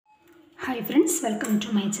Hi friends, welcome to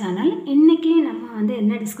my channel. இன்னைக்கு நம்ம வந்து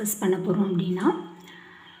என்ன டிஸ்கஸ் பண்ண போறோம் அப்படினா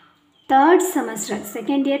third semester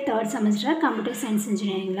second year third semester computer science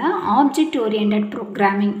engineeringல object oriented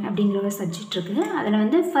programming அப்படிங்கற ஒரு சப்ஜெக்ட் இருக்கு. அதுல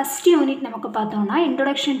வந்து first unit நமக்கு பார்த்தோம்னா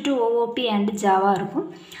introduction to OOP and Java இருக்கும்.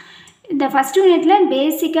 இந்த first unitல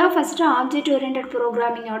பேசிக்கா first object oriented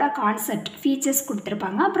programming ஓட கான்செப்ட் ஃபீச்சர்ஸ்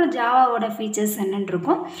கொடுத்திருப்பாங்க. அப்புறம் Java ஓட ஃபீச்சர்ஸ் என்னன்னு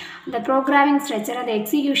இருக்கும். அந்த programming structure அந்த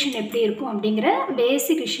எக்ஸிகியூஷன் எப்படி இருக்கும் அப்படிங்கற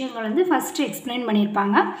பேசிக் விஷயங்கள் வந்து first எக்ஸ்பிளைன்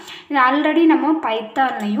பண்ணிருப்பாங்க. இது ஆல்ரெடி நம்ம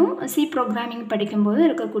பைத்தான்லயும் C programming படிக்கும்போது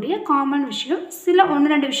இருக்கக்கூடிய காமன் விஷயம். சில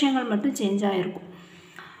ஒன்று ரெண்டு விஷயங்கள் மட்டும் சேஞ்ச் ஆயிருக்கும்.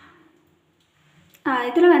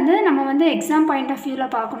 இதில் வந்து நம்ம வந்து எக்ஸாம் பாயிண்ட் ஆஃப்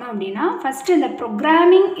வியூவில் பார்க்கணும் அப்படின்னா ஃபஸ்ட்டு இந்த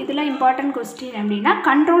ப்ரோக்ராமிங் இதில் இம்பார்ட்டன்ட் கொஸ்டின் அப்படின்னா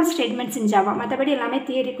கண்ட்ரோல் ஸ்டேட்மெண்ட்ஸ் இன் ஜாவா. மற்றபடி எல்லாமே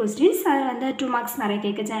தியரி கொஸ்டின்ஸ். அதில் வந்து 2 மார்க்ஸ் நிறைய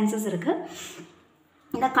கேட்க சான்சஸ் இருக்குது.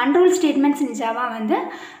 இந்த கண்ட்ரோல் ஸ்டேட்மெண்ட்ஸ் இன் ஜாவா வந்து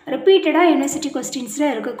ரிப்பீட்டடாக யூனிவர்சிட்டி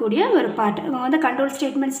கொஸ்டின்ஸில் இருக்கக்கூடிய ஒரு பார்ட். இவங்க வந்து கண்ட்ரோல்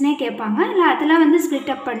ஸ்டேட்மெண்ட்ஸ்னே கேட்பாங்க. இல்லை அதெல்லாம் வந்து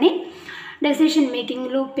ஸ்ப்ளிட் அப் பண்ணி டெசிஷன் மேக்கிங்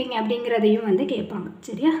லூப்பிங் அப்படிங்கிறதையும் வந்து கேட்பாங்க.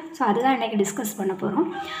 சரியா? ஸோ அதுதான் இன்றைக்கி டிஸ்கஸ் பண்ண போகிறோம்.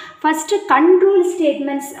 ஃபஸ்ட்டு கண்ட்ரோல்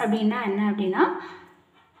ஸ்டேட்மெண்ட்ஸ் அப்படின்னா என்ன அப்படின்னா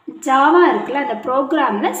ஜாவா இருக்குல்ல அந்த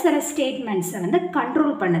ப்ரோக்ராமில் சில ஸ்டேட்மெண்ட்ஸை வந்து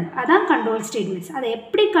கண்ட்ரோல் பண்ணுது. அதான் கண்ட்ரோல் ஸ்டேட்மெண்ட்ஸ். அதை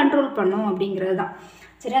எப்படி கண்ட்ரோல் பண்ணும் அப்படிங்கிறது தான்.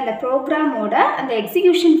 சரி, அந்த ப்ரோக்ராமோட அந்த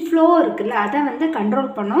எக்ஸிக்யூஷன் ஃப்ளோ இருக்குல்ல அதை வந்து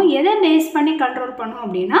கண்ட்ரோல் பண்ணும். எதை பேஸ் பண்ணி கண்ட்ரோல் பண்ணும்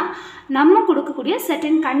அப்படின்னா நம்ம கொடுக்கக்கூடிய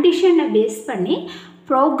செர்டன் கண்டிஷனை பேஸ் பண்ணி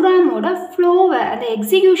ப்ரோக்ராமோட ஃப்ளோவை அந்த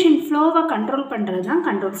எக்ஸிக்யூஷன் ஃப்ளோவை கண்ட்ரோல் பண்ணுறது தான்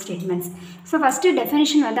control statements. So first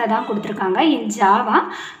definition வந்து அதான் கொடுத்துருக்காங்க. இன் Java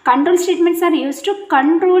control statements are use to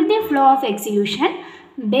control the flow of execution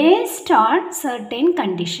based on certain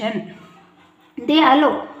condition. They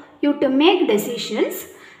allow you to make decisions,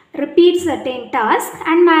 repeat certain tasks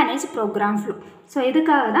and manage program flow. So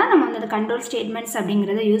இதுக்காக தான் நம்ம வந்து control statements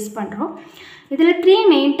அப்படிங்கிறத use பண்ணுறோம். இதில் 3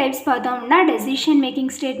 main types பார்த்தோம்னா decision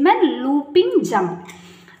making statement, looping, jump.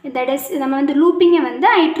 இந்த நம்ம வந்து லூப்பிங்கை வந்து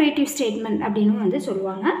ஐட்ரேட்டிவ் ஸ்டேட்மெண்ட் அப்படின்னு வந்து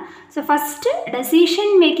சொல்லுவாங்க. ஸோ ஃபஸ்ட்டு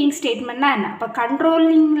டெசிஷன் மேக்கிங் ஸ்டேட்மெண்ட்னா என்ன? இப்போ கண்ட்ரோல்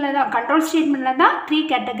ஸ்டேட்மெண்ட்டில் தான் 3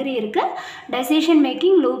 கேட்டகரி இருக்குது. Decision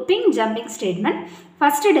making, looping, jumping statement.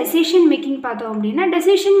 First decision making பார்த்தோம் அப்படின்னா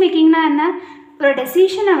டெசிஷன் மேக்கிங்னா என்ன? ஒரு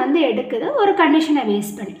டெசிஷனை வந்து எடுக்குது ஒரு கண்டிஷனை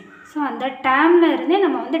பேஸ் பண்ணி. ஸோ அந்த டேர்மில் இருந்தே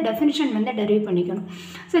நம்ம வந்து டெஃபினிஷன் வந்து டெரைவ் பண்ணிக்கணும்.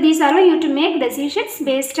 So these are you to make decisions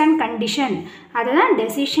based on condition. அதுதான்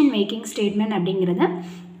டெசிஷன் மேக்கிங் ஸ்டேட்மெண்ட் அப்படிங்கிறது.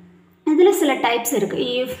 இதில் சில டைப்ஸ் இருக்குது.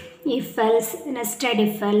 If else, nested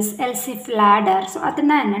if else, else if ladder. So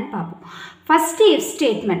அதுதான் என்னென்னு பார்ப்போம். ஃபஸ்ட்டு இஃப்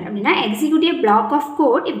ஸ்டேட்மெண்ட் அப்படின்னா execute a black of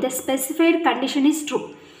code if the specified condition is true.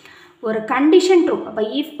 ஒரு கண்டிஷன் ட்ரூ. அப்போ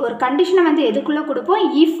இஃப் ஒரு கண்டிஷனை வந்து எதுக்குள்ளே கொடுப்போம்?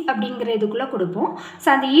 இஃப் அப்படிங்கிற இதுக்குள்ளே கொடுப்போம். ஸோ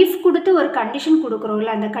அந்த இஃப் கொடுத்து ஒரு கண்டிஷன்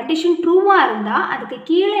கொடுக்குறோம்ல அந்த கண்டிஷன் ட்ரூவாக இருந்தால் அதுக்கு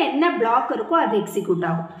கீழே என்ன பிளாக் இருக்கோ அது எக்ஸிக்யூட்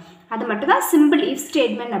ஆகும். அது மட்டும் தான் சிம்பிள் இஃப்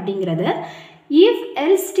ஸ்டேட்மெண்ட் அப்படிங்கிறது. இஃப்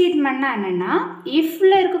எல்ஸ் ஸ்டேட்மெண்ட்னா என்னென்னா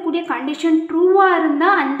இஃப்பில் இருக்கக்கூடிய கண்டிஷன் ட்ரூவாக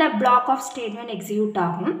இருந்தால் அந்த பிளாக் ஆஃப் ஸ்டேட்மெண்ட் எக்ஸிக்யூட்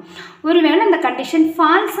ஆகும். ஒருவேளை அந்த கண்டிஷன்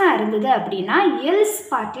ஃபால்ஸாக இருந்தது அப்படின்னா எல்ஸ்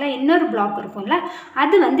பார்ட்டில் இன்னொரு பிளாக் இருக்கும்ல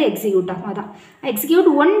அது வந்து எக்ஸிக்யூட் ஆகும். அதான் execute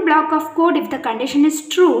one black of code if the condition is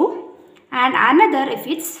true and another if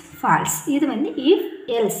it's falls. இது வந்து இஃப்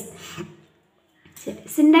எல்ஸ். சரி,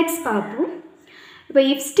 சின்டாக்ஸ் பார்ப்போம். இப்போ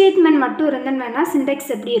இஃப் ஸ்டேட்மெண்ட் மட்டும் இருந்தேன்னு வேணால் சின்டாக்ஸ்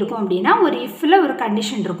எப்படி இருக்கும் அப்படின்னா ஒரு இஃப்பில் ஒரு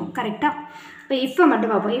கண்டிஷன் இருக்கும். கரெக்டாக? இப்போ இஃப்பை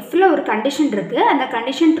மட்டும் பார்ப்போம். இஃப்பில் ஒரு கண்டிஷன் இருக்குது. அந்த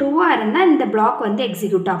கண்டிஷன் ட்ரூவாக இருந்தால் இந்த பிளாக் வந்து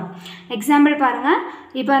எக்ஸிக்யூட் ஆகும். எக்ஸாம்பிள் பாருங்கள்.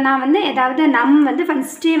 இப்போ நான் வந்து ஏதாவது நம் வந்து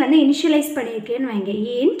ஃபஸ்ட்டே வந்து இனிஷியலைஸ் பண்ணியிருக்கேன்னு வைங்க.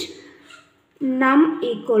 இன்ட் நம்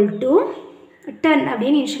ஈக்குவல் டு 10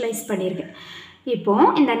 அப்படின்னு இனிஷியலைஸ் பண்ணியிருக்கேன்.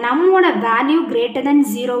 இப்போது இந்த நம்மோட வேல்யூ கிரேட்டர் தென்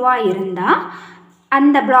 0வாக இருந்தால்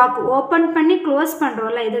அந்த பிளாக் ஓப்பன் பண்ணி க்ளோஸ்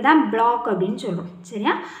பண்ணுறோம்ல இதுதான் பிளாக் அப்படின்னு சொல்கிறோம்.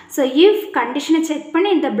 சரியா? ஸோ இஃப் கண்டிஷனை செக் பண்ணி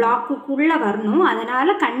இந்த பிளாக்குக்குள்ளே வரணும்.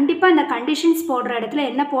 அதனால் கண்டிப்பாக இந்த கண்டிஷன்ஸ் போடுற இடத்துல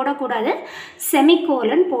என்ன போடக்கூடாது?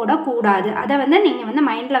 செமிகோலன் போடக்கூடாது. அதை வந்து நீங்கள் வந்து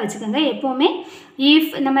மைண்டில் வச்சுக்கோங்க. எப்போவுமே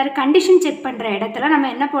இஃப் இந்த மாதிரி கண்டிஷன் செக் பண்ணுற இடத்துல நம்ம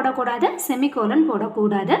என்ன போடக்கூடாது? செமிகோலன்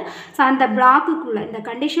போடக்கூடாது. ஸோ அந்த பிளாக்குக்குள்ளே இந்த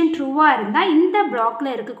கண்டிஷன் ட்ரூவாக இருந்தால் இந்த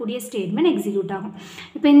பிளாக்கில் இருக்கக்கூடிய ஸ்டேட்மெண்ட் எக்ஸிக்யூட் ஆகும்.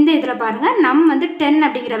 இப்போ இந்த இதில் பாருங்கள் நம் வந்து 10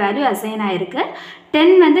 அப்படிங்கிற வேல்யூ அசைன் ஆகிருக்கு.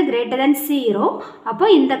 10 வந்து கிரேட்டர் தென் 0. அப்போ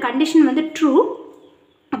இந்த கண்டிஷன் வந்து ட்ரூ.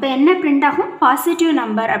 அப்போ என்ன பிரிண்ட் ஆகும்? பாசிட்டிவ்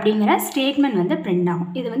நம்பர் அப்படிங்கிற ஸ்டேட்மெண்ட் வந்து பிரிண்ட்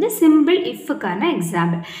ஆகும். இது வந்து சிம்பிள் இஃப்க்கான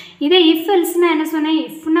எக்ஸாம்பிள். இதே இஃப் எல்ஸ்னால் என்ன சொன்னேன்?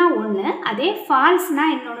 இஃப்னா ஒன்று, அதே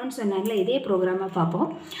ஃபால்ஸ்னால் இன்னொன்று சொன்னாங்களே. இதே ப்ரோக்ராமை பார்ப்போம்.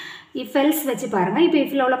 இஃப் எல்ஸ் வச்சு பாருங்கள். இப்போ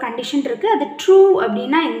இஃபில் உள்ள கண்டிஷன் இருக்குது. அது ட்ரூ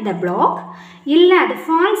அப்படின்னா இந்த பிளாக், இல்லை அது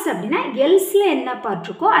ஃபால்ஸ் அப்படின்னா எல்ஸில் என்ன பார்ட்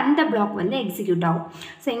இருக்கோ அந்த பிளாக் வந்து எக்ஸிக்யூட் ஆகும்.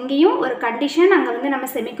 ஸோ இங்கேயும் ஒரு கண்டிஷன் அங்கே வந்து நம்ம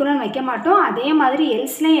செமிகோலன் வைக்க மாட்டோம். அதே மாதிரி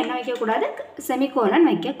எல்ஸ்லேயும் என்ன வைக்கக்கூடாது? செமிகோலன்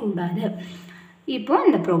வைக்கக்கூடாது. இப்போ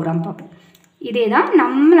இந்த ப்ரோக்ராம் பார்ப்போம். இதே தான்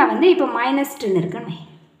நம்மளை வந்து இப்போ -10 இருக்குன்னு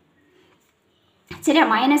சரியா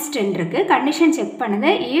 -10 இருக்குது. கண்டிஷன் செக் பண்ணுது.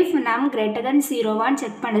 இஃப் நம் கிரேட்டர் தென் 0வான்னு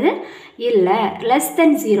செக் பண்ணுது. இல்லை லெஸ்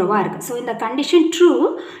தென் 0வாக இருக்குது. ஸோ இந்த கண்டிஷன்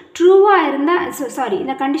ட்ரூவாக இருந்தால்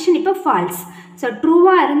இந்த கண்டிஷன் இப்போ ஃபால்ஸ். ஸோ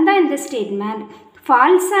ட்ரூவாக இருந்தால் இந்த ஸ்டேட்மெண்ட்,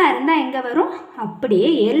 ஃபால்ஸாக இருந்தால் எங்கே வரும், அப்படியே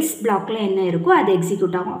எல்ஸ் பிளாக்கில் என்ன இருக்கோ அது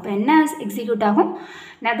எக்ஸிக்யூட் ஆகும். அப்போ என்ன எக்ஸிக்யூட் ஆகும்,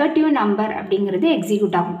 நெகட்டிவ் நம்பர் அப்படிங்கிறது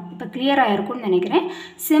எக்ஸிக்யூட் ஆகும். இப்போ கிளியராக இருக்கும்னு நினைக்கிறேன்.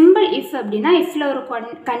 சிம்பிள் இஃப் அப்படின்னா இஃப்பில் ஒரு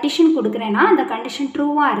கண்டிஷன் கொடுக்குறேன்னா அந்த கண்டிஷன்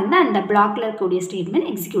ட்ரூவாக இருந்தால் அந்த பிளாக்கில் இருக்கக்கூடிய ஸ்டேட்மெண்ட்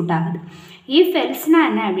எக்ஸிக்யூட் ஆகுது. இஃப் எல்ஸ்னால்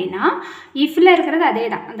என்ன அப்படின்னா இஃப்பில் இருக்கிறது அதே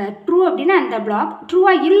தான். அந்த ட்ரூ அப்படின்னா அந்த பிளாக்,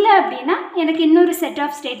 ட்ரூவாக இல்லை அப்படின்னா எனக்கு இன்னொரு செட்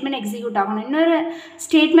ஆஃப் ஸ்டேட்மெண்ட் எக்ஸிக்யூட் ஆகணும், இன்னொரு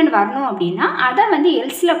ஸ்டேட்மெண்ட் வரணும் அப்படின்னா அதை வந்து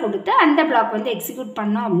எல்ஸில் கொடுத்து அந்த பிளாக் வந்து எக்ஸிக்யூட்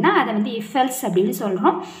பண்ணோம் அப்படின்னா அதை வந்து இஃப் எல்ஸ் அப்படின்னு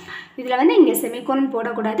சொல்கிறோம். இதில் வந்து இங்கே செமிகோலன்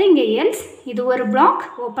போடக்கூடாது. இங்கே எல்ஸ், இது ஒரு பிளாக்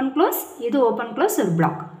ஓப்பன் க்ளோஸ், இது ஓப்பன் க்ளோஸ் ஒரு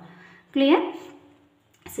பிளாக். கிளியர்?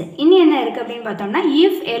 சரி, இனி என்ன இருக்குது அப்படின்னு பார்த்தோம்னா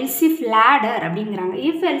இஃப் எல்சிஃப் லேடர் அப்படிங்கிறாங்க.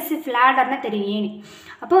 இஃப் எல்சிஃப் லேடர்னா தெரியும் ஏனி.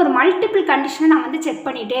 அப்போ ஒரு மல்டிபிள் கண்டிஷனை நான் வந்து செக்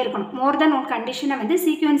பண்ணிகிட்டே இருக்கணும். மோர் தென் ஒன் கண்டிஷனை வந்து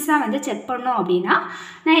சீக்வன்ஸாக வந்து செக் பண்ணோம் அப்படின்னா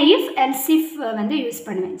நான் இஃப் எல்சிஃப் வந்து யூஸ்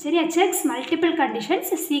பண்ணுவேன். சரியா? Sex multiple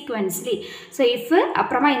conditions சீக்வன்ஸ்லி. So if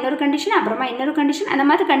அப்புறமா இன்னொரு கண்டிஷன், அப்புறமா இன்னொரு கண்டிஷன், அந்த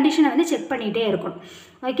மாதிரி கண்டிஷனை வந்து செக் பண்ணிகிட்டே இருக்கணும்.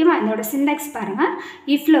 ஓகேவா? அதோட சின்டாக்ஸ் பாருங்கள்.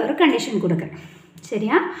 இஃப்பில் ஒரு கண்டிஷன் கொடுக்குறேன்.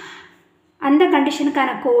 சரியா? அந்த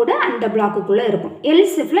கண்டிஷனுக்கான கோடு அந்த பிளாக்குக்குள்ளே இருக்கும்.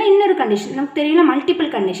 எல்ஸ் இஃப்பில் இன்னொரு கண்டிஷன் நமக்கு தெரியல, மல்டிபிள்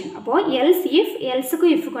கண்டிஷன். அப்போது எல்ஸ் இஃப்,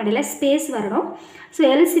 எல்ஸுக்கும் இஃப்க்கும் இடையில ஸ்பேஸ் வரணும். ஸோ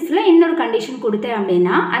எல்ஸ் இஃப்பில் இன்னொரு கண்டிஷன் கொடுத்தேன்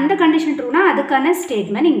அப்படின்னா அந்த கண்டிஷன் ட்ரூனா அதுக்கான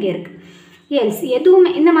ஸ்டேட்மெண்ட் இங்கே இருக்குது. எல்ஸ்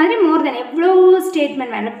எதுவுமே இந்த மாதிரி மோர் தென் எவ்வளோ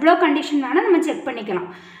ஸ்டேட்மெண்ட் வேணும், எவ்வளோ கண்டிஷன் வேணால் நம்ம செக்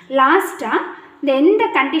பண்ணிக்கலாம். லாஸ்ட்டாக இந்த எந்த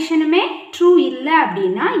கண்டிஷனுமே ட்ரூ இல்லை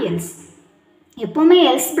அப்படின்னா எல்ஸ். எப்போவுமே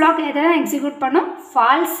எல்ஸ் பிளாக் எதை தான் எக்ஸிக்யூட் பண்ணும்,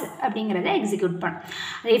 ஃபால்ஸ் அப்படிங்கிறத எக்ஸிக்யூட் பண்ணும்.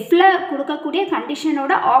 இஃப்பில் கொடுக்கக்கூடிய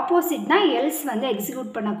கண்டிஷனோட ஆப்போசிட் தான் எல்ஸ் வந்து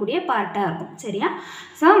எக்ஸிக்யூட் பண்ணக்கூடிய பார்ட்டாக இருக்கும். சரியா?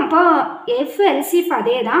 ஸோ அப்போ எஃப் எல்சிஃப்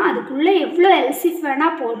அதே தான், அதுக்குள்ளே எவ்வளோ எல்சிஃப்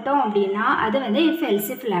வேணால் போட்டோம் அப்படின்னா அது வந்து இஃப்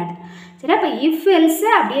எல்சிஃப் லேட். சரி, அப்போ இஃப் எல்ஸு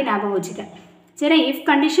அப்படியே ஞாபகம் வச்சுக்க. சரி, இஃப்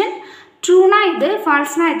கண்டிஷன் ட்ரூனா இது,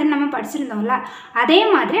 ஃபால்ஸ்னா இதுன்னு நம்ம படிச்சிருந்தோம்ல, அதே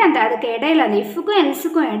மாதிரி அதுக்கு இடையில அந்த இஃப்க்கும்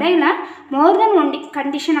எல்ஸுக்கும் இடையில மோர் தென் ஒன்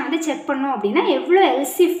கண்டிஷனை வந்து செக் பண்ணோம் அப்படின்னா எவ்வளோ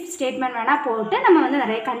எல்சிஃப் ஸ்டேட்மெண்ட் வேணால் போட்டு நம்ம வந்து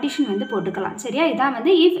நிறைய கண்டிஷன் வந்து போட்டுக்கலாம். சரியா? இதான்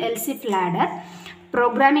வந்து if elsif ladder.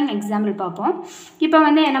 Programming example பார்ப்போம். இப்போ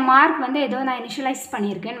வந்து என்ன மார்க் வந்து ஏதோ நான் இனிஷியலைஸ்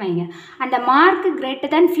பண்ணியிருக்கேன்னு வைங்க. அந்த மார்க்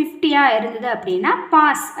கிரேட்டர் தென் 50 இருந்தது அப்படின்னா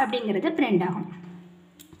பாஸ் அப்படிங்கிறது பிரிண்ட் ஆகும்.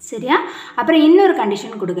 சரியா? அப்புறம் இன்னொரு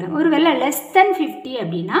கண்டிஷன் கொடுக்குறேன். ஒருவேளை லெஸ் தென் 50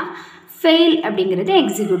 அப்படின்னா ஃபெயில் அப்படிங்கிறது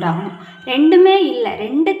எக்ஸிக்யூட் ஆகணும். ரெண்டுமே இல்லை,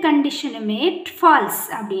 ரெண்டு கண்டிஷனுமே ஃபால்ஸ்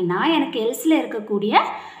அப்படின்னா எனக்கு எல்ஸில் இருக்கக்கூடிய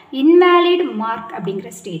இன்வேலிட் மார்க்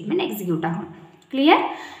அப்படிங்கிற ஸ்டேட்மெண்ட் எக்ஸிக்யூட் ஆகணும். கிளியர்?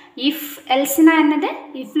 இஃப் எல்ஸ்னா என்னது,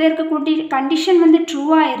 இஃப்பில் இருக்கக்கூடிய கண்டிஷன் வந்து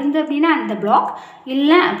ட்ரூவாக இருந்து அப்படின்னா அந்த பிளாக்,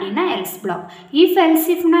 இல்லை அப்படின்னா எல்ஸ் பிளாக். இஃப்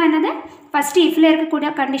எல்சிஃப்னா என்னது, ஃபஸ்ட்டு இஃப்பில் இருக்கக்கூடிய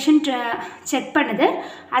கண்டிஷன் செக் பண்ணுது,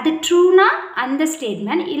 அது ட்ரூனா அந்த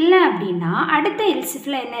ஸ்டேட்மெண்ட், இல்லை அப்படின்னா அடுத்த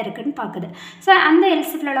எல்சிஃபில் என்ன இருக்குதுன்னு பார்க்குது. ஸோ அந்த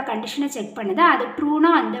எல்சிஃபில் உள்ள கண்டிஷனை செக் பண்ணுது, அது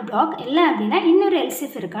ட்ரூனா அந்த பிளாக், இல்லை அப்படின்னா இன்னொரு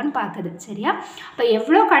எல்சிஃப் இருக்கான்னு பார்க்குது. சரியா? இப்போ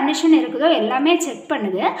எவ்வளோ கண்டிஷன் இருக்குதோ எல்லாமே செக்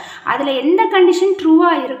பண்ணுது, அதில் எந்த கண்டிஷன்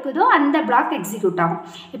ட்ரூவாக இருக்குதோ அந்த பிளாக் எக்ஸிக்யூட் ஆகும்.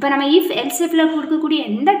 இப்போ நம்ம இஃப் எல்சிஃபில் கொடுக்கக்கூடிய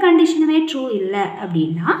எந்த கண்டிஷனுமே ட்ரூ இல்லை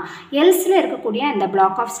அப்படின்னா எல்ஸில் இருக்கக்கூடிய அந்த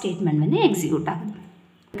பிளாக் ஆஃப் ஸ்டேட்மெண்ட் வந்து எக்ஸிக்யூட் ஆகுது.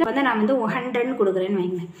 இப்போ வந்து நான் வந்து 100 கொடுக்குறேன்னு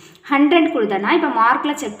வைங்க. 100 கொடுத்தேன்னா இப்போ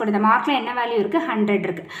மார்க்கில் செக் பண்ணுது, மார்க்கில் என்ன வேல்யூ இருக்குது, 100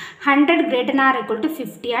 இருக்குது. 100 greater or equal to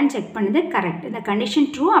 50 check பண்ணுது. கரெக்ட், இந்த கண்டிஷன்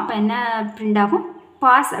ட்ரூ. அப்போ என்ன பிரிண்ட் ஆகும்,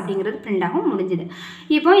 பாஸ் அப்படிங்கிறது பிரிண்ட் ஆகும். முடிஞ்சுது.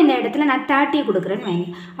 இப்போ இந்த இடத்துல நான் 30 கொடுக்குறேன்னு வைங்க.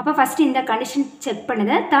 அப்போ ஃபஸ்ட்டு இந்த கண்டிஷன் செக்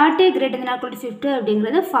பண்ணுது, 30 greater than or equal to 50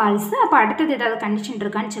 அப்படிங்கிறது ஃபால்ஸு. அப்போ அடுத்தது ஏதாவது கண்டிஷன்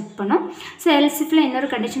இருக்கான்னு செக் பண்ணும். ஸோ எல்சிஃபில் இன்னொரு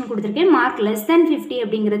கண்டிஷன் கொடுத்துருக்கேன், மார்க் லெஸ் தென் 50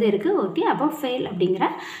 அப்படிங்கிறது இருக்குது. ஓகே, அப்போ ஃபெயில் அப்படிங்கிற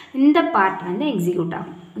இந்த பார்ட் வந்து எக்ஸிக்யூட்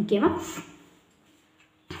ஆகும். ஓகேவா?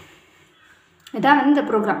 இதான் வந்து இந்த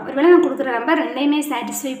ப்ரோக்ராம். ஒருவேளை நான் கொடுக்குற நம்பர் ரெண்டையுமே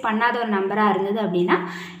சாட்டிஸ்ஃபை பண்ணாத ஒரு நம்பராக இருந்தது அப்படின்னா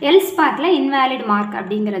எல்ஸ் பார்ட்டில் இன்வேலிட் மார்க்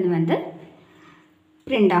அப்படிங்கிறது வந்து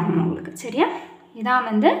பிரிண்ட் ஆகும் உங்களுக்கு. சரியா? இதான்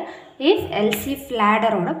வந்து இஃப் எல்சிஃப்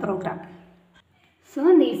லேடரோட ப்ரோக்ராம். ஸோ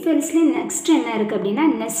இந்த இஃப் எல்ஸ்லேயே நெக்ஸ்ட் என்ன இருக்குது அப்படின்னா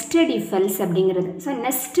நெஸ்டட் இஃப் எல்ஸ் அப்படிங்கிறது. ஸோ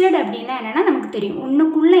நெஸ்டட் அப்படின்னா என்னென்னா நமக்கு தெரியும்,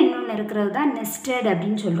 ஒன்றுக்குள்ளே இன்னொன்று இருக்கிறது தான் நெஸ்டட்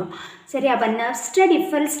அப்படின்னு சொல்கிறோம். சரி, அப்போ நெஸ்டட்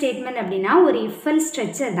இஃப் எல்ஸ் ஸ்டேட்மெண்ட் அப்படின்னா ஒரு இஃப் எல்ஸ்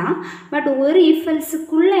ஸ்ட்ரக்சர் தான். பட் ஒரு இஃப்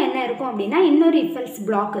எல்ஸுக்குள்ளே என்ன இருக்கும் அப்படின்னா இன்னொரு இஃப் எல்ஸ்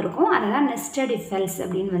பிளாக் இருக்கும். அதை தான் நெஸ்டட் இஃப் எல்ஸ்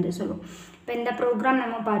அப்படின்னு வந்து சொல்லுவோம். இப்போ இந்த ப்ரோக்ராம்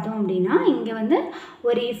நம்ம பார்த்தோம் அப்படின்னா இங்கே வந்து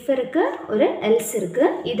ஒரு இஃப் இருக்குது, ஒரு எல்ஸ் இருக்குது.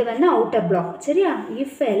 இது வந்து அவுட்டர் பிளாக். சரியா?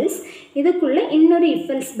 இஃப் எல்ஸ், இதுக்குள்ளே இன்னொரு இஃப்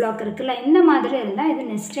எல்ஸ் பிளாக் இருக்குல்ல, இந்த மாதிரி இருந்தால் இது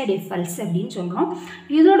நெஸ்டட் இஃப் எல்ஸ் அப்படின்னு சொல்கிறோம்.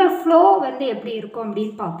 இதோட ஃப்ளோ வந்து எப்படி இருக்கும்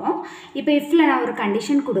அப்படின்னு பார்ப்போம். இப்போ இஃப்பில் நான் ஒரு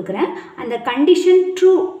கண்டிஷன் கொடுக்குறேன், அந்த கண்டிஷன்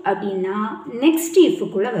ட்ரூ அப்படின்னா நெக்ஸ்ட்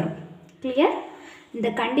இஃப்புக்குள்ளே வரும். கிளியர்? இந்த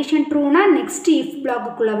கண்டிஷன் ட்ரூனா நெக்ஸ்ட் இஃப்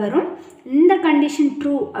பிளாக்குள்ளே வரும். இந்த கண்டிஷன்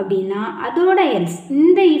ட்ரூ அப்படின்னா அதோட எல்ஸ்,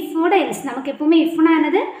 இந்த இஃபோட எல்ஸ். நமக்கு எப்போவுமே இஃப்னா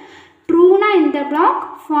என்னது, ட்ரூனா இந்த black,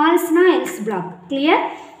 ஃபால்ஸ்னா else black. Clear?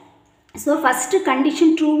 So first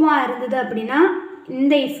condition ட்ரூவாக இருந்தது அப்படின்னா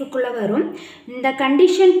இந்த இஃபுக்குள்ளே வரும். இந்த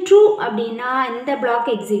கண்டிஷன் ட்ரூ அப்படின்னா இந்த பிளாக்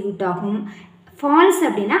எக்ஸிக்யூட் ஆகும். ஃபால்ஸ்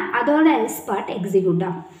அப்படின்னா அதோட எல்ஸ் பார்ட் எக்ஸிக்யூட்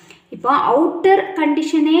ஆகும். இப்போ அவுட்டர்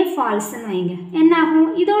கண்டிஷனே ஃபால்ஸ்ன்னு வைங்க, என்ன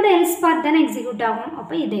ஆகும், இதோட எல்ஸ் பார்ட் தானே எக்ஸிக்யூட் ஆகும்.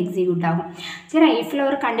 அப்போ இது எக்ஸிக்யூட் ஆகும். சரி, இஃபில்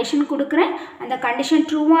ஒரு கண்டிஷன் கொடுக்குறேன், அந்த கண்டிஷன்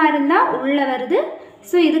ட்ரூவாக இருந்தால் உள்ளே வருது.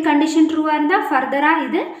 ஸோ இது கண்டிஷன் ட்ரூவாக இருந்தால் ஃபர்தராக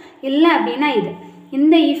இது, இல்லை அப்படின்னா இது.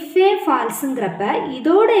 இந்த இஃபே ஃபால்ஸுங்கிறப்ப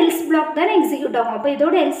இதோட எல்ஸ் பிளாக் தானே எக்ஸிக்யூட் ஆகும். அப்போ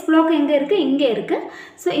இதோட எல்ஸ் பிளாக் எங்கே இருக்குது, இங்கே இருக்குது.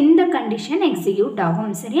 ஸோ இந்த கண்டிஷன் எக்ஸிக்யூட்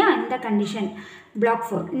ஆகும். சரியா? இந்த கண்டிஷன் பிளாக்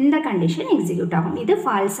 4 இந்த கண்டிஷன் எக்ஸிக்யூட் ஆகும். இது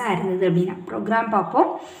ஃபால்ஸாக இருந்தது அப்படின்னா. ப்ரோக்ராம் பார்ப்போம்.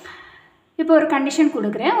 இப்போ ஒரு கண்டிஷன்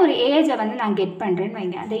கொடுக்குறேன், ஒரு ஏஜை வந்து நான் கெட் பண்ணுறேன்னு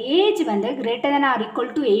வைங்க. அந்த ஏஜ் வந்து greater than or equal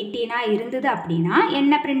to 18 இருந்தது அப்படின்னா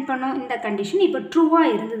என்ன பிரிண்ட் பண்ணும், இந்த கண்டிஷன். இப்போ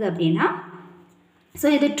ட்ரூவாக இருந்தது அப்படின்னா, ஸோ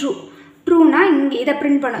இது ட்ரூனா இங்கே இதை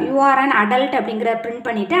பிரிண்ட் பண்ணும், யூ ஆர் அன் அடல்ட் அப்படிங்கிற பிரிண்ட்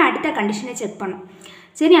பண்ணிவிட்டு அடுத்த கண்டிஷனை செக் பண்ணும்.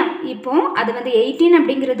 சரியா? இப்போ அது வந்து 18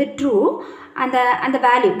 அப்படிங்கிறது ட்ரூ, அந்த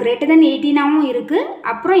வேல்யூ greater than 18 இருக்குது.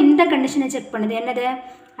 அப்புறம் இந்த கண்டிஷனை செக் பண்ணுது, என்னது,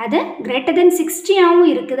 அது greater than 60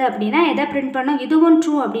 இருக்குது அப்படின்னா எதை பிரிண்ட் பண்ணும், இதுவும்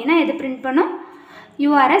ட்ரூ அப்படின்னா எதை பிரிண்ட் பண்ணும், you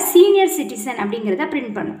are a senior citizen அப்படிங்கிறத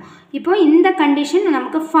பிரிண்ட் பண்ணும். இப்போ இந்த கண்டிஷன்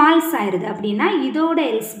நமக்கு ஃபால்ஸ் ஆயிடுது அப்படின்னா இதோட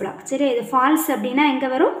எல்ஸ் பிளாக். சரி, இது ஃபால்ஸ் அப்படின்னா எங்கே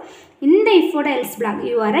வரும், இந்த இஃபோட else black,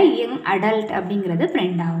 you are a young adult அப்படிங்கிறது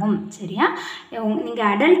பிரிண்ட் ஆகும். சரியா? நீங்கள்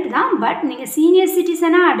அடல்ட் தான், பட் நீங்கள் சீனியர்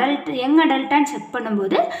சிட்டிசனாக அடல்ட் யங் அடல்ட்டான்னு செக்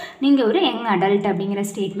பண்ணும்போது நீங்கள் ஒரு யங் அடல்ட் அப்படிங்கிற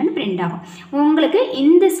ஸ்டேட்மெண்ட் பிரிண்ட் ஆகும். உங்களுக்கு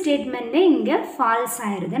இந்த ஸ்டேட்மெண்ட்டே இங்கே ஃபால்ஸ்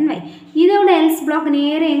ஆயிடுதுன்னு வை. இதோட எல்ஸ் பிளாக்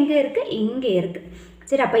நேரம் எங்கே இருக்குது, இங்கே இருக்குது.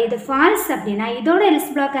 சரி, அப்போ இது ஃபால்ஸ் அப்படின்னா இதோட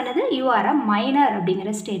எல்ஸ் பிளாக் ஆனது யூ ஆர் அ மைனர்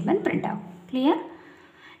அப்படிங்கிற ஸ்டேட்மெண்ட் பிரிண்ட் ஆகும். கிளியர்?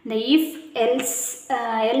 இந்த இஃப்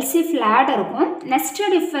எல்ஸ் இஃப் லேட் இருக்கும்.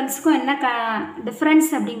 நெஸ்டட் இஃப் எல்ஸ்க்கும் என்ன டிஃப்ரென்ஸ்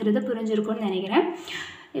அப்படிங்கிறது புரிஞ்சிருக்கும்னு நினைக்கிறேன்.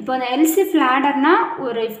 இப்போ இந்த எல்ஸ் இஃப் லேடர்னா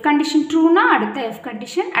ஒரு இஃப் கண்டிஷன் ட்ரூனா அடுத்த இஃப்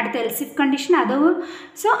கண்டிஷன், அடுத்த எல்ஸ் இஃப் கண்டிஷன், அதுவும்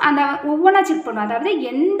ஸோ அந்த ஒவ்வொன்றா செக் பண்ணுவோம். அதாவது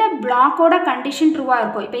எந்த பிளாக்கோட கண்டிஷன் ட்ரூவாக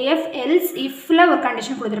இருக்கும். இப்போ எல்ஸ் இஃபில் ஒரு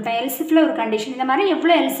கண்டிஷன் கொடுத்துருப்பேன், எல்ஸ் இஃபில் ஒரு கண்டிஷன், இந்த மாதிரி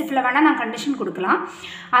எவ்வளோ எல்ஸ் இஃபில் வேணால் நான் கண்டிஷன் கொடுக்கலாம்.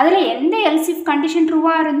 அதில் எந்த எல்ஸ் இஃப் கண்டிஷன்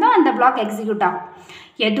ட்ரூவாக இருந்தோ அந்த பிளாக் எக்ஸிக்யூட் ஆகும்.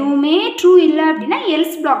 எதுவுமே ட்ரூ இல்லை அப்படின்னா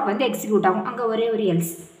எல்ஸ் பிளாக் வந்து எக்ஸிக்யூட் ஆகும், அங்கே ஒரே ஒரு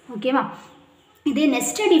எல்ஸ். ஓகேவா? இதே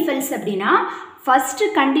நெஸ்டட் இஃப் எல்ஸ் அப்படின்னா ஃபஸ்ட்டு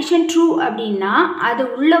கண்டிஷன் ட்ரூ அப்படின்னா அது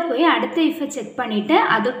உள்ளே போய் அடுத்த இஃபை செக் பண்ணிவிட்டு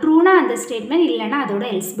அது ட்ரூனா அந்த ஸ்டேட்மெண்ட், இல்லைன்னா அதோட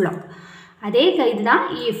எல்ஸ் பிளாக். அதே இது தான்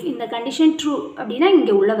இஃப் இந்த கண்டிஷன் ட்ரூ அப்படின்னா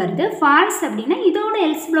இங்கே உள்ளே வருது, ஃபால்ஸ் அப்படின்னா இதோட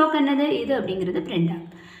எல்ஸ் பிளாக் என்னது, இது அப்படிங்கிறது பிரிண்ட் ஆகும்.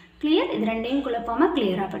 கிளியர்? இது ரெண்டையும் குழப்பாமல்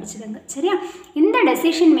கிளியராக படிச்சுக்கோங்க. சரியா? இந்த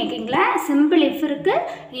டெசிஷன் மேக்கிங்கில் சிம்பிள் இஃப் இருக்குது,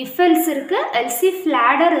 இஃப் எல்ஸ் இருக்குது, எல்ஸ் இஃப்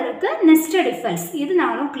லேடர் இருக்குது, நெஸ்டட் இஃப் எல்ஸ், இது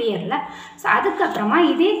நானும் கிளியரில். ஸோ அதுக்கப்புறமா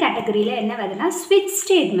இதே கேட்டகரியில் என்ன வருதுன்னா ஸ்விட்ச்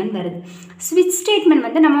ஸ்டேட்மெண்ட் வருது. ஸ்விட்ச் ஸ்டேட்மெண்ட்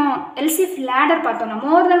வந்து நம்ம எல்ஸ் இஃப் லேடர் பார்த்தோம்னா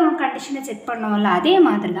மோர் தென் ஒரு கண்டிஷனை செக் பண்ணோம்ல, அதே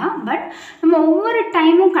மாதிரி தான். பட் நம்ம ஒவ்வொரு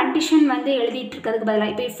டைமும் கண்டிஷன் வந்து எழுதிட்டு இருக்கிறதுக்கு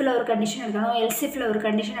பதிலாக இப்போ இஃபில் ஒரு கண்டிஷன் எழுதணும், எல்ஸ் இஃபில் ஒரு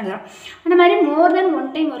கண்டிஷன் எழுதணும், அந்த மாதிரி மோர் தென் ஒன்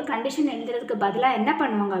டைம் ஒரு கண்டிஷன் எழுதுறதுக்கு பதிலாக என்ன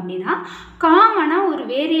பண்ணுவாங்க அப்படின்னா காமனாக ஒரு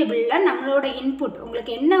வேரியபிளில் நம்மளோட இன்புட்,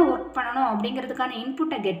 உங்களுக்கு என்ன ஒர்க் பண்ணணும் அப்படிங்கிறதுக்கான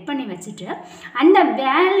இன்புட்டை கெட் பண்ணி வச்சுட்டு அந்த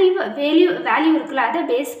வேல்யூ இருக்குல்ல அதை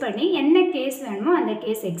பேஸ் பண்ணி என்ன கேஸ் வேணுமோ அந்த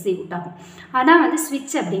கேஸ் எக்ஸிக்யூட் ஆகும். அதான் வந்து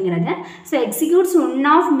ஸ்விட்ச் அப்படிங்கிறது. So executes one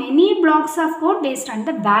of many blocks of code based on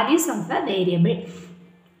the values of a variable.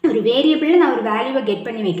 ஒரு வேரியபிளில் நான் ஒரு வேல்யூவை கெட்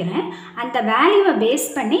பண்ணி வைக்கிறேன், அந்த வேல்யூவை பேஸ்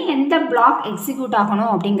பண்ணி எந்த பிளாக் எக்ஸிக்யூட்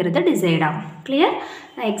ஆகணும் அப்படிங்கிறது டிசைட் ஆகும். கிளியர்?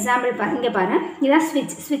 எக்ஸாம்பிள் இங்கே பாருங்கள், இதான்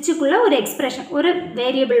ஸ்விட்சுக்குள்ளே ஒரு எக்ஸ்பிரஷன், ஒரு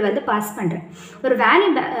வேரியபிள் வந்து பாஸ் பண்ணுறேன், ஒரு வேல்யூ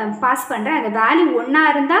பாஸ் பண்ணுறேன். அந்த வேல்யூ 1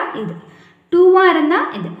 இருந்தால் இது, 2 இருந்தால்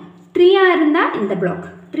இது, 3 இருந்தால் இந்த பிளாக்,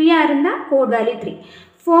 3 இருந்தால் கோட் வேல்யூ 3,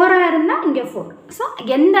 4 இருந்தால் இங்கே 4. ஸோ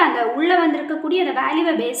எந்த அந்த உள்ளே வந்திருக்கக்கூடிய அந்த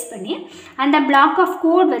வேல்யூவை பேஸ் பண்ணி அந்த பிளாக் ஆஃப்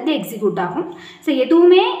கோட் வந்து எக்ஸிக்யூட் ஆகும். ஸோ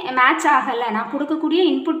எதுவுமே மேட்ச் ஆகலை, நான் கொடுக்கக்கூடிய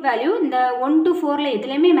இன்புட் வேல்யூ இந்த 1 to 4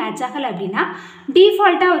 எதுலேயுமே மேட்ச் ஆகலை அப்படின்னா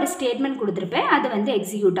டிஃபால்ட்டாக ஒரு ஸ்டேட்மெண்ட் கொடுத்துருப்பேன், அது வந்து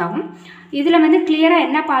எக்ஸிக்யூட் ஆகும். இதில் வந்து கிளியராக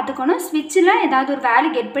என்ன பார்த்துக்கணும், ஸ்விட்சில் ஏதாவது ஒரு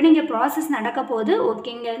வேல்யூ கெட் பண்ணி இங்கே ப்ராசஸ் நடக்க போகுது, ஓகே,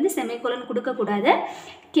 இங்கே வந்து செமிகோலன் கொடுக்கக்கூடாது,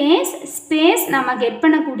 கேஸ் ஸ்பேஸ் நம்ம கெட்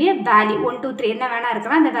பண்ணக்கூடிய வேல்யூ 1 2 3 என்ன வேணா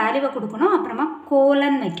இருக்கலாம், அந்த வேல்யூவை கொடுக்கணும், அப்புறமா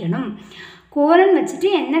கோலன் வைக்கணும். கோலன் வச்சுட்டு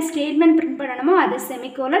என்ன ஸ்டேட்மெண்ட் பிரிண்ட் பண்ணணுமோ அது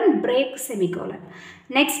செமிகோலன், பிரேக் செமிகோலன்.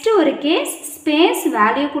 நெக்ஸ்ட்டு ஒரு கேஸ் ஸ்பேஸ்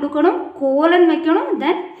வேல்யூ கொடுக்கணும், கோலன் வைக்கணும்,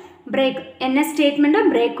 தென் பிரேக், என்ன ஸ்டேட்மெண்ட்டோ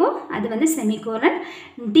பிரேக்கோ அது வந்து செமிகோலன்.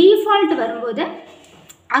 டிஃபால்ட் வரும்போது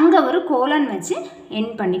அங்கே ஒரு கோலன் வச்சு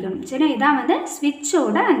எண்ட் பண்ணிக்கணும். சரி, இதான் வந்து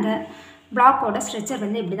ஸ்விட்சோட அந்த பிளாக்கோட ஸ்ட்ரக்சர்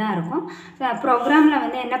வந்து இப்படி தான் இருக்கும். ப்ரோக்ராமில்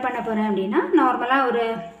வந்து என்ன பண்ண போகிறேன் அப்படின்னா நார்மலாக ஒரு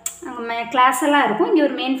அங்கே கிளாஸ் எல்லாம் இருக்கும். இங்கே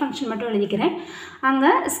ஒரு மெயின் ஃபங்க்ஷன் மட்டும் எழுதிக்கிறேன்.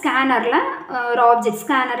 அங்கே ஸ்கேனரில் ஒரு ஆப்ஜெக்ட்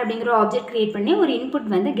ஸ்கேனர் அப்படிங்கிற ஆப்ஜெக்ட் க்ரியேட் பண்ணி ஒரு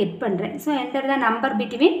இன்புட் வந்து கெட் பண்ணுறேன். So enter the number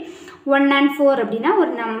between 1 and 4 அப்படின்னா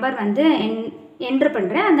ஒரு நம்பர் வந்து என்ட்ரு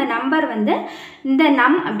பண்ணுறேன். அந்த நம்பர் வந்து இந்த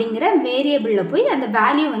நம் அப்படிங்கிற வேரியபிளில் போய் அந்த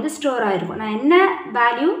வேல்யூ வந்து ஸ்டோர் ஆகிருக்கும். நான் என்ன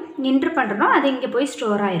வேல்யூ என்ட்ரு பண்ணுறனோ அது இங்கே போய்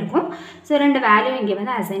ஸ்டோர் ஆகிருக்கும். ஸோ 2 வேல்யூ இங்கே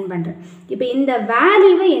வந்து அசைன் பண்ணுறேன். இப்போ இந்த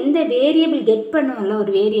வேல்யூவை எந்த வேரியபிள் கெட் பண்ணுவோம்ல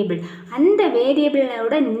ஒரு வேரியபிள், அந்த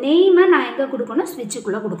வேரியபிளோட நெய்மை நான் எங்கே கொடுக்கணும்,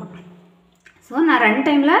 ஸ்விட்சுக்குள்ளே கொடுக்கணும். ஸோ நான் ரன்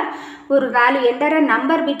டைமில் ஒரு value enter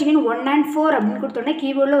number between 1 and 4 அப்படின்னு கொடுத்தோன்னே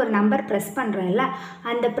கீபோர்டில் ஒரு நம்பர் ப்ரெஸ் பண்ணுறேன்ல,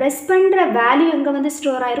 அந்த ப்ரெஸ் பண்ணுற வேல்யூ எங்கே வந்து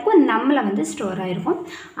ஸ்டோர் ஆகிருக்கும், நம்மளை வந்து ஸ்டோர் ஆகிருக்கும்.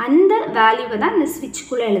 அந்த வேல்யூவை தான் இந்த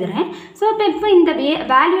ஸ்விட்சுக்குள்ளே எழுதுகிறேன். ஸோ இப்போ இந்த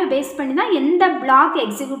வேல்யூவை பேஸ் பண்ணி தான் எந்த பிளாக்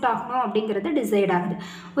எக்ஸிக்யூட் ஆகணும் அப்படிங்கிறது டிசைட் ஆகுது.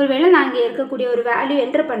 ஒருவேளை நான் இங்கே இருக்கக்கூடிய ஒரு வேல்யூ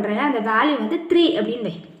என்ட்ரு பண்ணுறேன், அந்த வேல்யூ வந்து 3 அப்படின்னு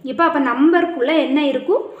வை. இப்போ அப்போ நம்பருக்குள்ளே என்ன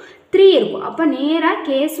இருக்கும், 3 இருக்கும். அப்போ நேராக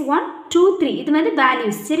கேஸ் 1 2 3 இது வந்து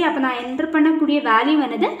வேல்யூஸ். சரி, அப்போ நான் என்ட்ரு பண்ணக்கூடிய வேல்யூ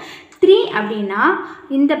என்னது 3 அப்படின்னா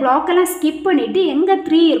இந்த பிளாக்கெல்லாம் ஸ்கிப் பண்ணிவிட்டு எங்கே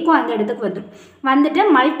 3 இருக்கோ அந்த இடத்துக்கு வந்துட்டு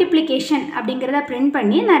மல்டிப்ளிகேஷன் அப்படிங்கிறத பிரிண்ட்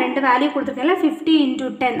பண்ணி நான் 2 வேல்யூ கொடுத்துருக்கேன்ல 50 ×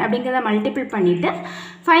 10 அப்படிங்கிறத மல்டிபிள் பண்ணிவிட்டு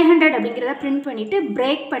 500 அப்படிங்கிறத பிரிண்ட் பண்ணிவிட்டு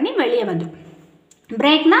பிரேக் பண்ணி வெளியே வந்துடும்.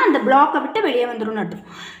 பிரேக்னால் அந்த பிளாக்கை விட்டு வெளியே வந்துடும் அர்த்தம்.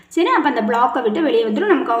 சரி, அப்போ அந்த பிளாக்கை விட்டு வெளியே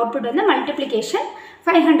வந்துடும். நமக்கு அவுட்புட் வந்து மல்டிப்ளிகேஷன்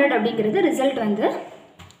 500 அப்படிங்கிறது ரிசல்ட் வந்து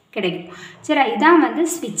கிடைக்கும். சரி, இதான் வந்து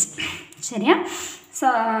ஸ்விட்ச். சரியா? ஸோ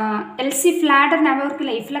எல்ஸ் இஃப் லேடர் ஞாபகம்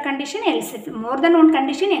இருக்குல்ல, இஃபில் condition else if more then one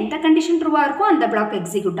condition, எந்த கண்டிஷன் ட்ரூவாக இருக்கும் அந்த பிளாக்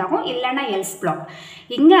எக்ஸிக்யூட் ஆகும், இல்லைன்னா எல்ஸ் பிளாக்.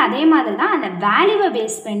 இங்கே அதே மாதிரி தான் அந்த வேல்யூவை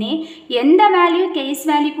பேஸ் பண்ணி எந்த வேல்யூ கேஸ்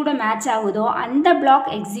வேல்யூ கூட மேட்ச் ஆகுதோ அந்த பிளாக்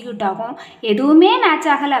எக்ஸிக்யூட் ஆகும். எதுவுமே மேட்ச்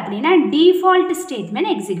ஆகலை அப்படின்னா டிஃபால்ட்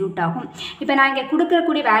ஸ்டேட்மெண்ட் எக்ஸிக்யூட் ஆகும். இப்போ நான் இங்கே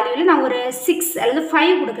கொடுக்கக்கூடிய வேல்யூவில் நான் ஒரு 6 அல்லது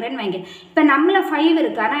 5 கொடுக்குறேன்னு வைங்க. இப்போ நம்மள 5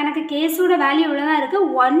 இருக்குது, ஆனால் எனக்கு கேஸோட வேல்யூ இவ்வளோ தான் இருக்குது,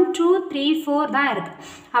 1 2 3 4 தான்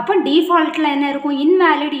இருக்குது. அப்போ டிஃபால்ட்டில் என்ன இருக்கும்,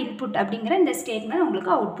 இன்வேலிட் இன்புட் அப்படிங்கிற இந்த ஸ்டேட்மெண்ட்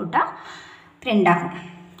உங்களுக்கு அவுட்புட்டாக பிரிண்ட் ஆகும்.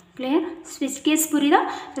 கிளியர்? ஸ்விட்ச் கேஸ் புரியுதா?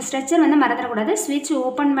 இந்த ஸ்ட்ரக்சர் வந்து மறந்துடக்கூடாது. ஸ்விட்ச்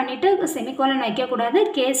ஓப்பன் பண்ணிவிட்டு செமிகோலன் வைக்கக்கூடாது,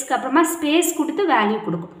 கேஸ்க்கு அப்புறமா ஸ்பேஸ் கொடுத்து வேல்யூ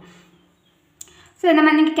கொடுக்கும். ஸோ இந்த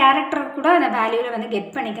மாதிரி நீங்கள் கேரக்டர் கூட அந்த வேல்யூவில் வந்து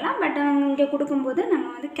கெட் பண்ணிக்கலாம். பட் இங்கே கொடுக்கும்போது நம்ம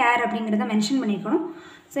வந்து கேர் அப்படிங்கிறத மென்ஷன் பண்ணிக்கணும்.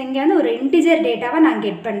 ஸோ இங்கே வந்து ஒரு இன்டிஜர் டேட்டாவை நான்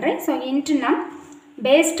கெட் பண்ணுறேன். ஸோ இன்ட்டு நம்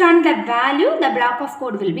based on the value the black of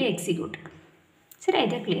code will be executed. சரி,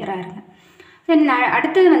 இதை கிளியராக இருங்க. சரி,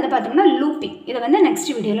 அடுத்தது வந்து பார்த்தோம்னா லூப்பிங். இதை வந்து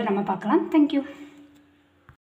நெக்ஸ்ட் வீடியோவில் நம்ம பார்க்கலாம். தேங்க்யூ.